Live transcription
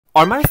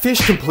Are my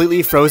fish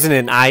completely frozen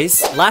in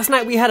ice? Last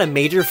night we had a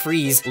major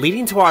freeze,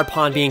 leading to our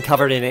pond being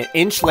covered in an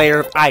inch layer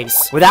of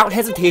ice. Without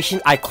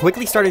hesitation, I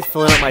quickly started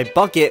filling up my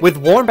bucket with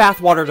warm bath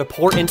water to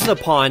pour into the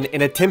pond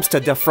in attempts to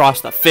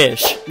defrost the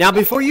fish. Now,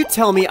 before you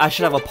tell me I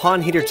should have a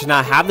pond heater to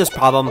not have this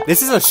problem,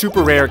 this is a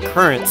super rare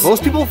occurrence.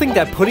 Most people think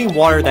that putting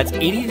water that's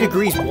 80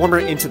 degrees warmer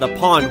into the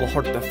pond will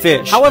hurt the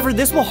fish. However,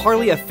 this will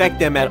hardly affect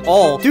them at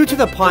all due to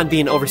the pond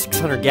being over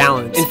 600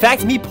 gallons. In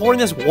fact, me pouring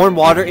this warm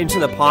water into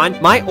the pond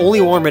might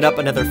only warm it up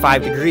another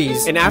 5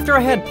 degrees. And after I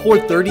had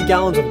poured 30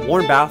 gallons of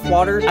warm bath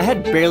water, I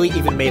had barely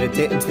even made a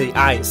dent into the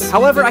ice.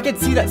 However, I could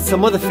see that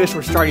some of the fish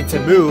were starting to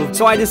move,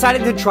 so I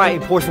decided to try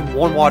and pour some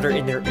warm water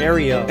in their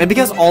area. And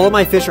because all of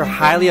my fish are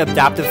highly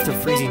adaptive to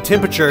freezing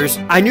temperatures,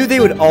 I knew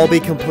they would all be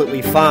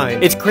completely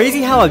fine. It's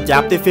crazy how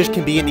adaptive fish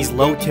can be in these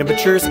low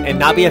temperatures and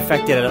not be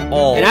affected at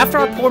all. And after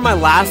I poured my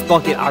last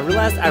bucket, I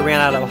realized I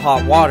ran out of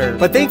hot water.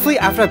 But thankfully,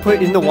 after I put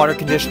it in the water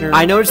conditioner,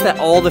 I noticed that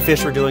all the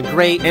fish were doing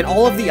great and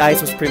all of the ice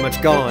was pretty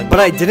much gone. But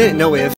I didn't know